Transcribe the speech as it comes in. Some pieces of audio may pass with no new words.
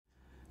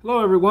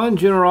Hello everyone,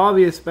 General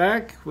Obvious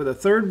back with a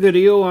third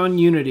video on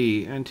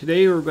Unity, and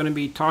today we're going to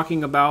be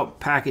talking about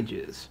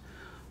packages.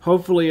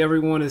 Hopefully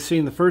everyone has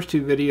seen the first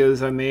two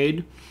videos I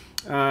made,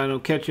 and I'll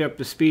catch you up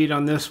to speed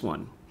on this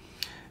one.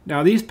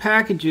 Now these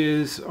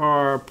packages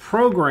are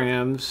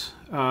programs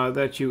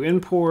that you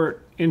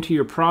import into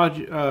your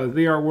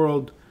VR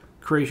World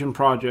creation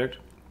project,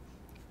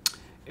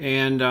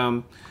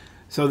 and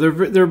so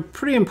they're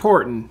pretty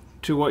important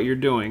to what you're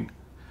doing.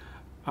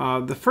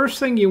 The first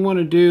thing you want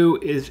to do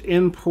is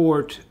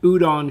import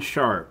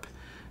Udonsharp.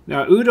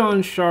 Now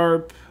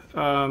Udonsharp,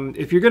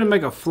 if you're going to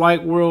make a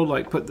flight world,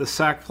 like put the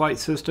SaccFlight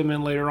System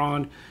in later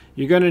on,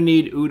 you're going to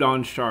need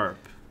Udonsharp.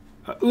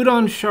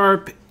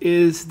 Udonsharp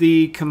is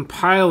the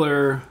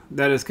compiler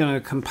that is going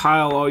to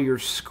compile all your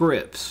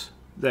scripts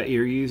that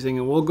you're using,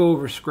 and we'll go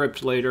over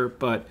scripts later,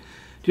 but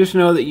just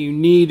know that you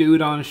need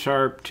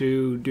Udonsharp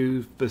to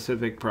do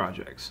specific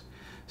projects.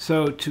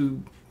 So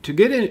to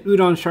get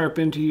Udonsharp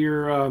into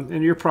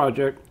your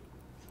project,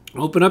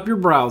 open up your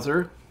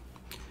browser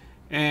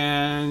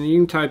and you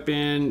can type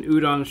in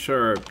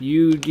Udonsharp,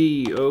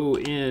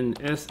 U-D-O-N-S-H-A-R-P,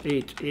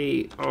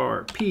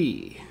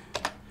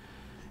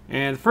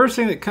 and the first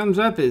thing that comes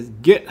up is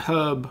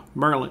GitHub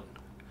Merlin.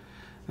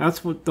 That's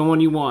the one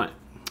you want.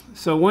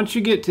 So once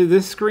you get to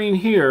this screen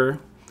here,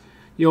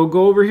 you'll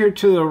go over here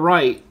to the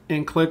right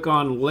and click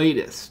on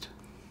Latest.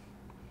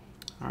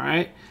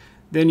 Alright,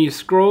 then you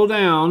scroll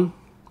down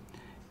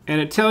and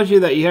it tells you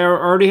that you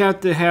already have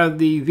to have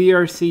the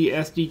VRC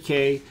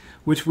SDK,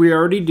 which we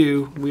already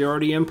do. We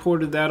already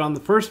imported that on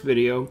the first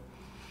video,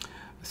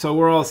 so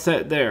we're all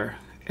set there.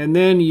 And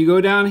then you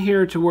go down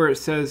here to where it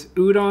says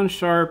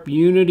Udonsharp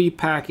Unity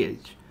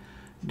Package.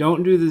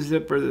 Don't do the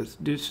zip or this,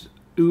 just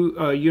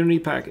Unity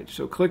Package.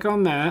 So click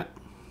on that,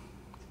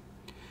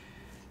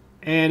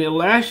 and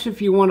it'll ask you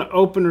if you want to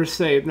open or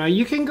save. Now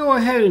you can go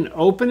ahead and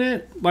open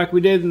it like we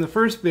did in the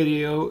first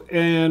video,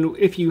 and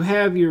if you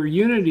have your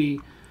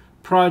Unity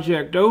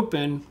project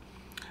open,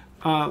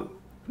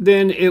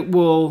 then it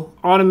will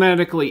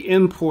automatically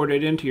import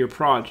it into your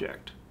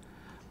project.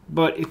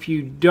 But if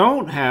you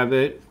don't have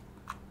it,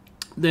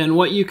 then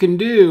what you can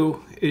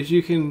do is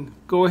you can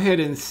go ahead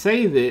and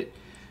save it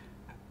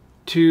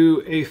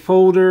to a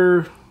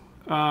folder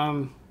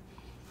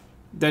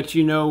that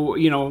you know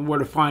where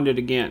to find it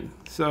again.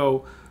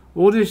 So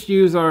we'll just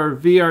use our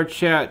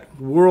VRChat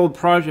World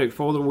project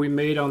folder we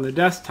made on the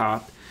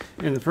desktop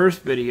in the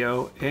first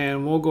video,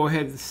 and we'll go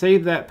ahead and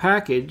save that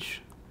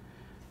package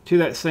to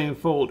that same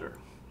folder.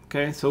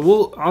 Okay,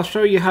 so I'll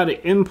show you how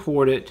to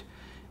import it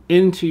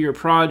into your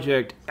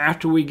project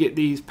after we get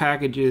these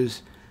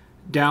packages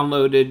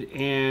downloaded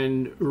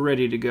and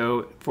ready to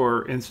go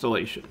for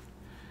installation.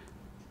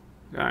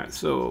 Alright,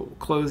 so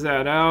close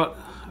that out.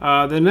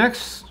 The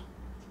next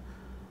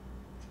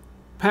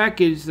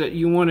package that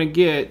you want to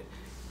get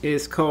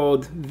is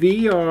called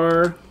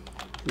VR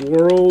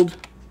World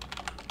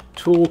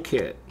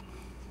Toolkit.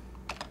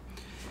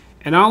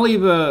 And I'll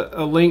leave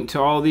a link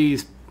to all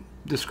these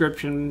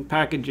description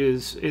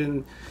packages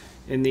in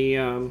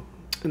the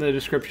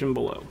description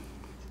below.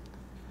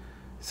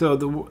 So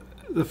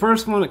the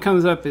first one that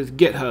comes up is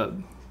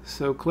GitHub.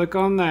 So click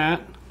on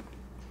that,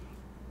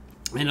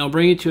 and it'll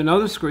bring you to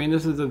another screen.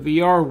 This is the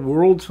VR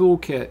World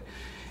Toolkit.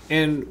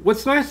 And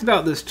what's nice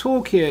about this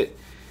toolkit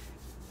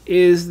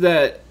is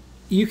that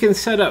you can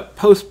set up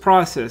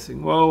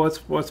post-processing. Well, what's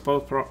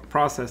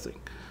post-processing?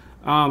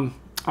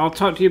 I'll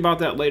talk to you about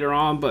that later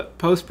on, but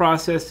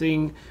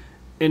post-processing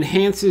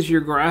enhances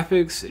your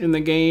graphics in the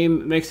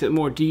game, makes it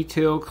more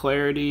detail,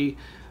 clarity.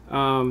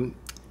 Some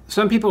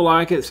people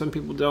like it, some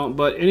people don't,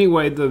 but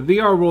anyway, the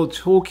VR World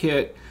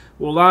Toolkit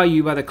will allow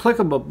you, by the click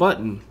of a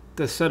button,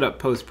 to set up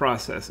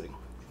post-processing.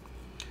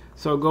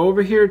 So go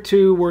over here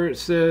to where it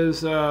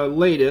says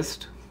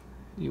Latest.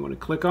 You want to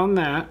click on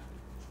that,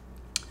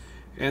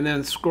 and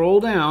then scroll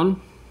down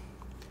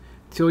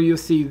till you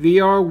see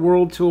VR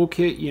World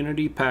Toolkit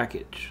Unity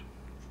Package.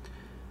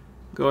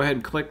 Go ahead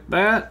and click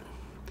that.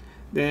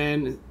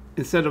 Then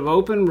instead of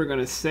open, we're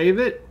going to save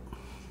it,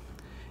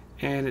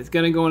 and it's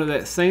going to go into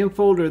that same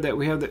folder that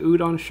we have the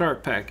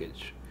Udonsharp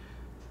package.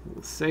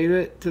 We'll save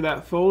it to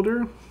that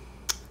folder.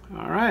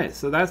 Alright,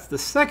 so that's the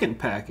second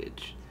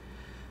package.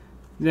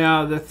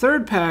 Now the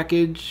third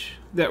package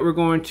that we're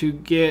going to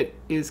get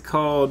is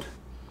called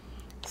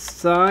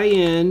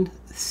CyanEmu.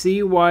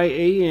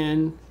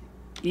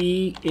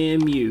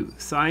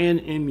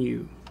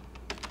 CyanEmu.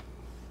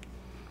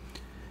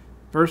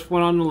 First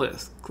one on the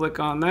list. Click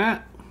on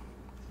that.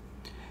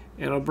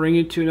 It'll bring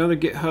you to another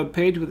GitHub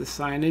page with the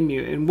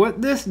CyanEmu. And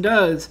what this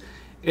does,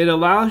 it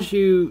allows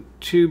you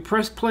to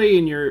press play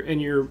in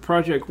your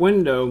project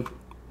window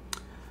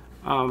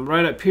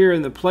right up here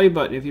in the play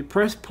button. If you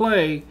press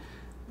play,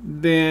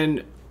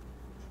 then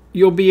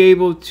you'll be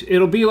able to,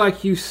 it'll be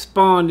like you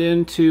spawned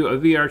into a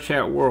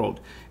VRChat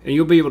world, and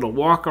you'll be able to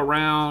walk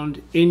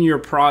around in your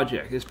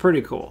project. It's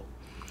pretty cool.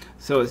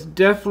 So it's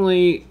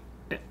definitely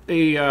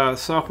a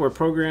software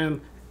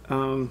program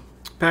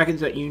package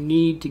that you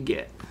need to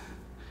get.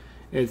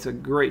 It's a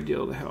great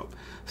deal to help.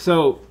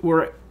 So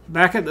we're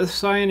back at the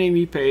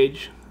CyanEmu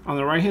page. on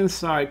the right hand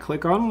side,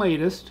 click on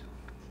latest.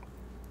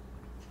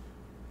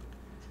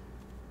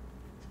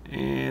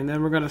 And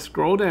then we're going to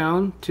scroll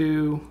down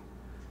to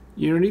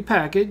Unity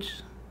package.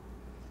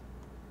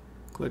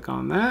 Click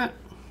on that.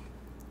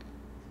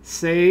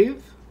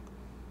 Save.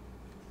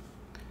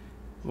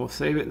 We'll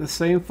save it in the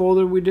same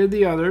folder we did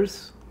the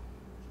others.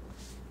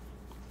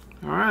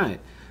 Alright.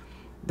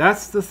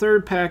 That's the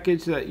third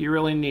package that you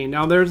really need.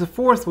 Now there's a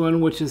fourth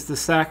one, which is the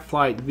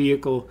SaccFlight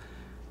vehicle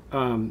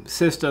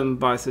system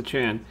by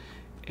SaccFlight.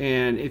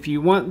 And if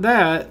you want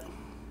that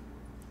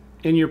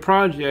in your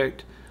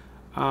project,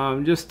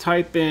 just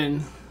type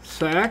in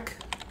SACC,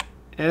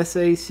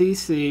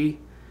 S-A-C-C,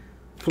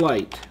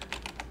 flight.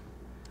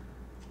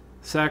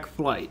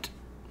 SaccFlight.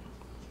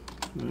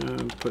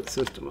 Put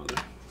system on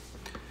there.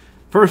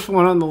 First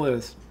one on the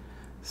list.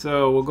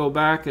 So we'll go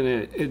back, and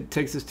it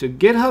takes us to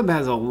GitHub.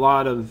 Has a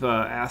lot of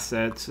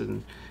assets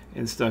and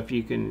stuff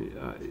you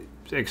can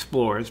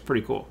explore. It's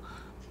pretty cool.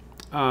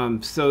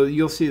 So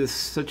you'll see the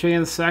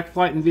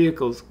SaccFlight and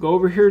vehicles. Go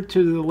over here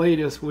to the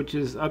latest, which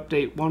is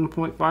update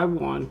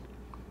 1.51,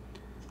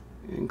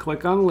 and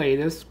click on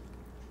latest,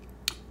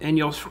 and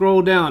you'll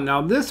scroll down.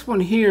 Now this one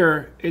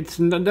here, it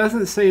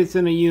doesn't say it's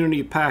in a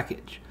Unity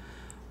package,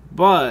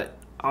 but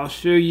I'll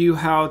show you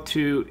how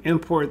to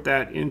import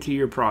that into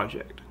your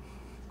project.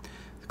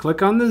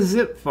 Click on the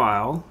zip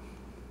file.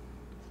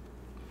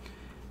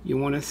 You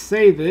want to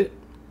save it,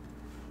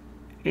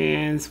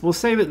 and we'll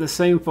save it in the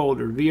same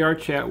folder,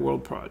 VRChat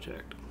World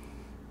Project.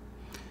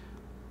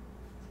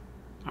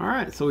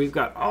 Alright, so we've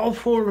got all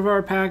four of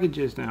our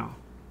packages now.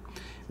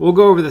 We'll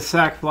go over the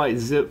SaccFlight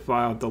zip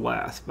file at the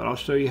last, but I'll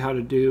show you how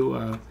to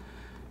do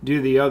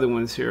the other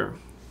ones here.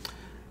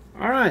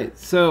 Alright,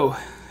 so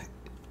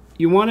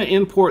you want to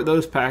import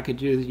those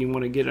packages. You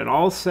want to get it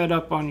all set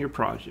up on your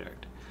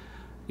project.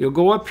 You'll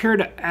go up here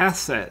to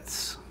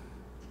Assets.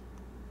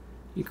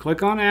 You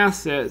click on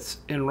Assets,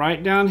 and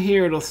right down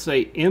here it'll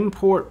say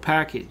Import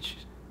Package,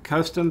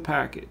 Custom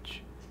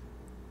Package.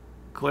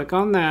 Click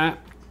on that,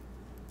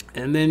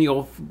 and then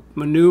you'll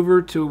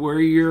maneuver to where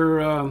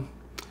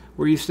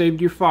you saved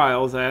your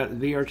files at.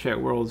 VRChat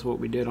World is what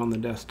we did on the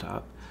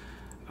desktop.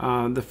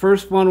 The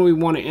first one we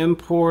want to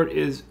import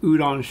is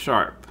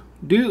Udonsharp.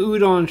 Do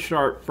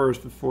Udonsharp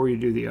first before you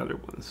do the other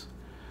ones.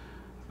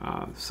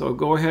 So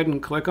go ahead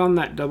and click on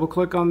that, double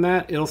click on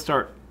that. It'll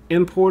start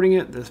importing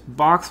it. This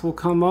box will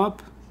come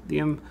up.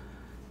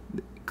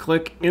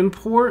 Click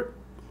import.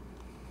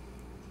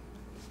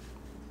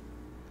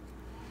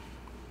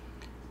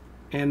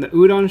 And the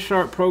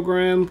Udonsharp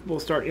program will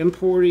start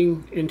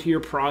importing into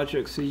your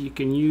project so you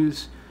can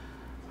use,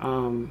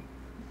 and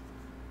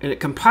it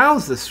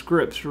compiles the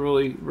scripts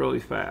really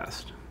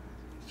fast.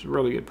 It's a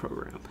really good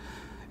program.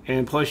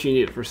 And plus you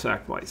need it for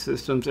SaccFlight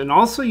systems, and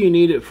also you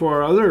need it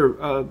for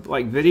other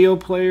like video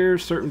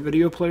players. Certain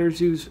video players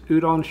use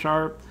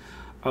Udonsharp.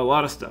 A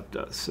lot of stuff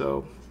does.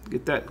 So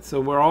get that. So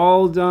we're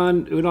all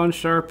done.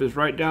 Udonsharp is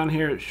right down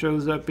here. It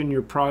shows up in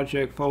your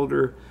project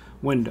folder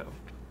window.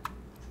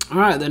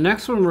 Alright, the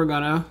next one we're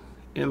gonna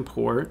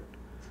import.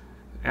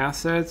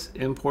 Assets,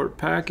 import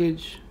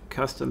package,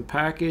 custom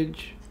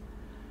package.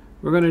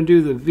 We're gonna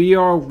do the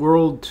VR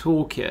World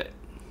Toolkit.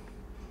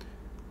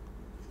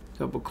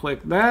 Double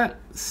click that,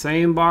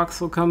 same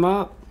box will come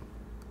up,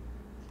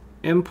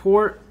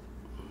 import,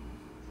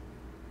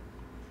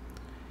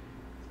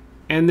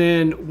 and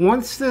then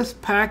once this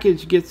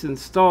package gets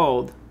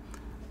installed,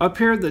 up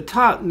here at the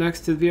top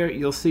next to VR,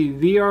 you'll see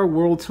VR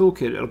World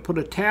Toolkit. It'll put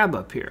a tab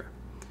up here,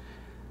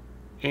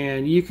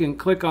 and you can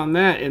click on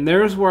that, and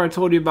there's where I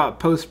told you about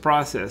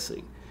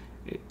post-processing.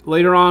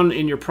 Later on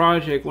in your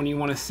project, when you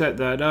want to set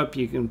that up,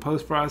 you can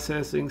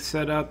post-processing,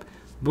 set up,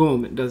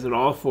 boom, it does it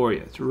all for you.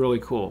 It's really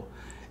cool.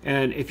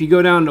 And if you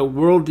go down to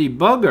World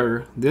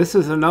Debugger, this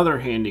is another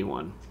handy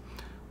one.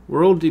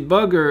 World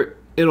Debugger,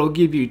 it'll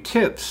give you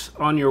tips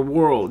on your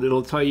world.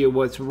 It'll tell you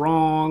what's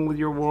wrong with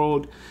your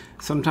world.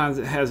 Sometimes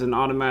it has an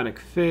automatic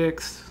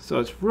fix, so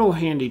it's a real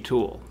handy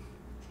tool.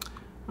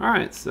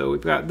 Alright, so we've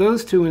got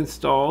those two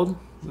installed.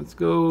 Let's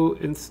go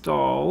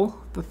install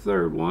the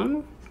third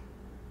one.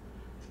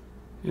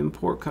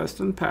 Import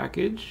custom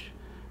package.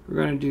 We're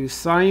going to do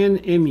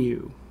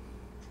CyanEmu.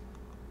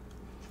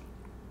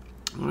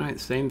 Alright,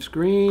 same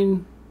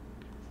screen,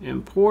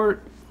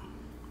 import.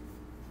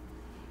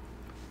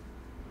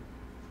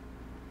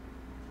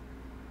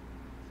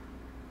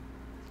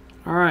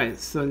 Alright,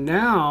 so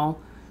now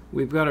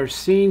we've got our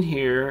scene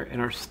here, and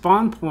our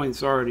spawn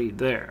point's already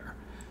there.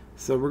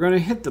 So we're going to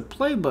hit the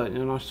play button,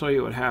 and I'll show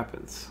you what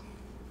happens.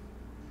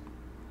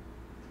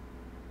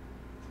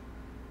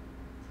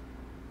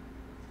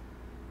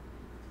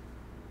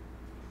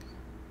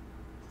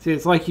 See,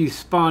 it's like you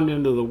spawned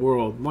into the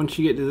world. Once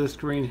you get to this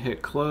screen,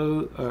 hit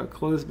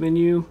close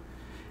menu,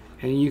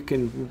 and you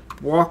can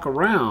walk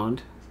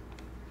around.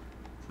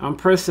 I'm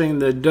pressing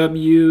the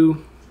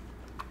W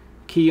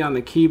key on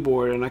the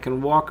keyboard, and I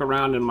can walk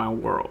around in my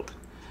world.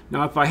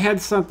 Now, if I had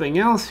something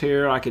else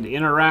here, I could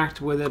interact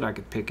with it, I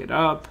could pick it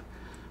up,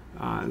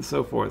 and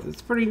so forth.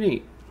 It's pretty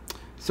neat.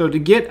 So to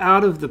get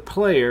out of the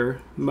player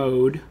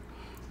mode,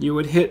 you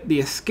would hit the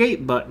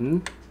escape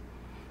button.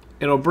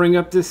 It'll bring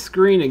up this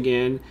screen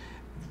again.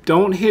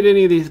 Don't hit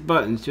any of these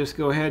buttons. Just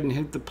go ahead and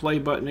hit the play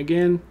button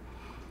again,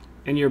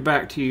 and you're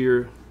back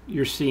to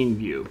your scene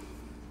view.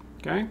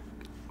 Okay?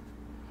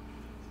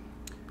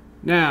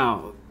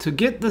 Now, to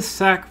get the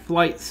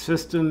SaccFlight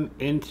system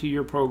into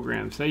your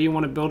program, say you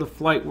want to build a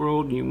flight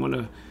world and you want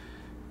to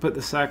put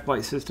the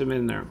SaccFlight system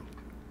in there.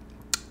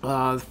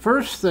 The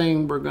first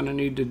thing we're going to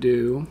need to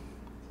do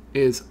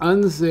is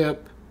unzip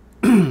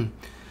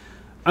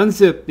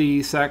unzip the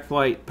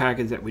SaccFlight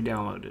package that we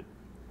downloaded.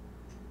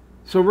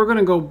 So we're going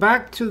to go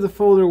back to the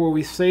folder where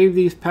we saved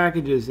these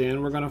packages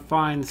in. We're going to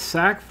find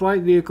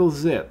SaccFlight vehicle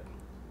zip.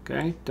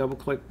 Okay, double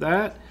click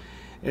that,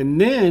 and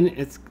then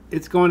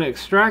it's going to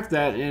extract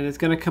that, and it's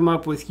going to come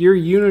up with your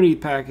Unity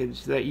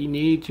package that you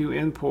need to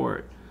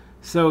import.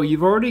 So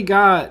you've already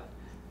got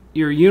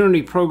your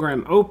Unity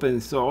program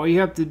open, so all you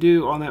have to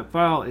do on that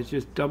file is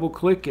just double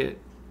click it,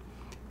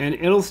 and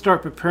it'll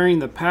start preparing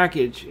the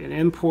package and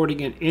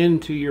importing it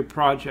into your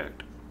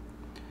project.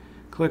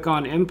 Click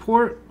on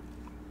import,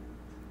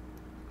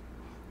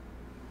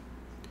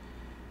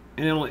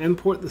 and it'll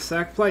import the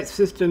SaccFlight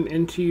system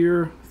into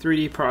your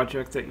 3D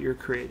project that you're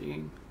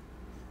creating.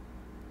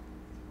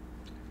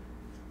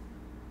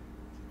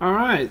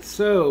 Alright,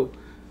 so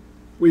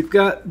we've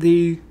got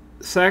the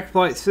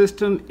SaccFlight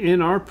system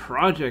in our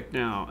project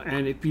now,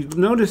 and if you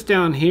notice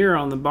down here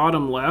on the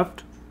bottom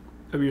left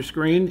of your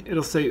screen,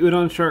 it'll say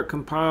Udonsharp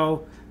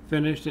compile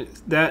finished.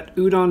 That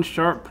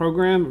Udonsharp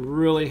program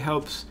really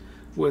helps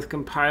with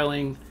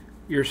compiling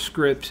your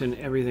scripts and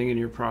everything in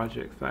your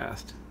project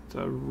fast. It's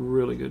a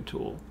really good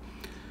tool.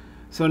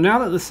 So now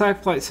that the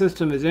SaccFlight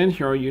system is in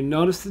here, you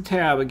notice the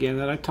tab again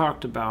that I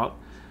talked about.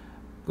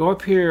 Go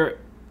up here,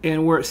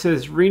 and where it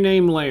says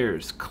rename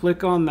layers,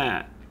 click on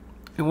that.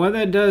 And what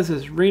that does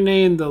is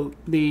rename the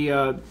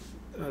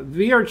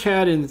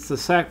VRChat in the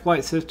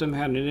SaccFlight system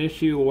had an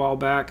issue a while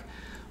back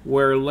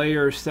where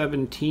layer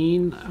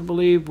 17, I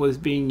believe, was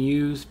being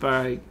used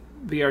by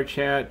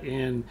VRChat.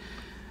 And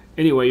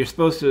anyway, you're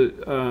supposed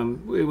to,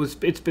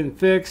 it's been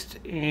fixed,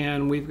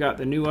 and we've got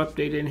the new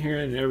update in here,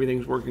 and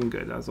everything's working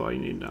good. That's all you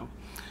need to know.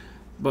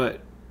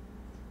 But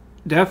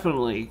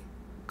definitely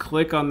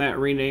click on that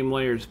rename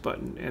layers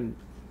button, and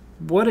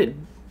what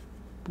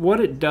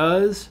it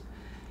does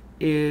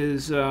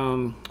is,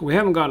 we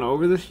haven't gone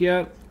over this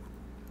yet,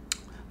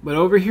 but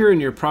over here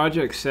in your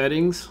project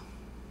settings,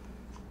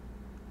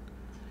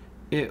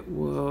 it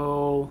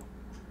will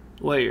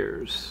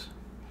layers.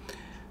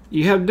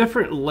 You have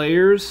different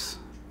layers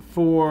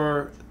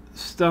for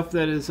stuff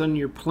that is on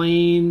your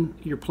planes,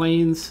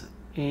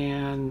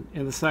 and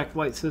in the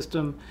SaccFlight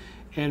system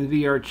and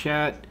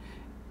VRChat.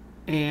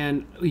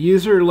 And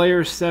user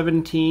layer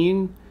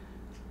 17,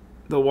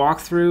 the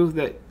walkthrough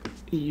that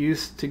you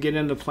used to get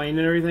into plane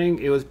and everything,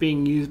 it was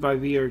being used by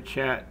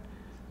VRChat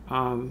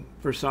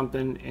for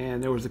something,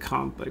 and there was a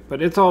conflict,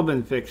 but it's all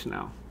been fixed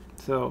now,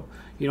 so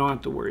you don't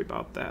have to worry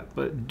about that.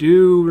 But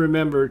do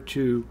remember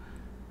to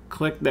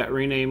click that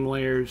rename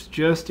layers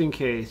just in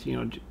case.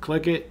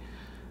 Click it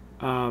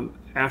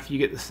after you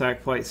get the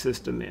SaccFlight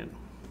system in.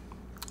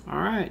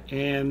 Alright,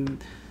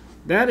 and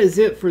that is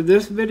it for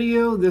this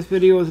video. This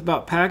video is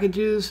about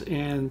packages,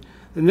 and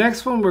the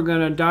next one we're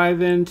going to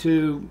dive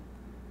into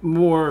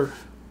more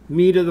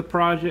meat of the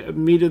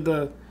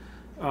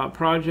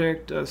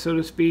project, so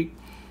to speak,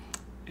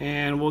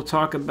 and we'll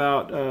talk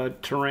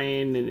about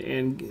terrain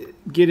and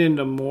get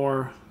into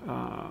more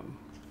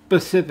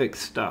specific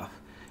stuff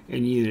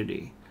in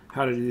Unity,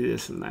 how to do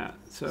this and that.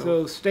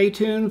 So stay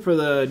tuned for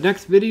the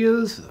next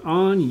videos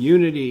on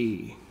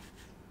Unity.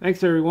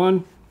 Thanks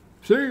everyone.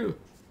 See you.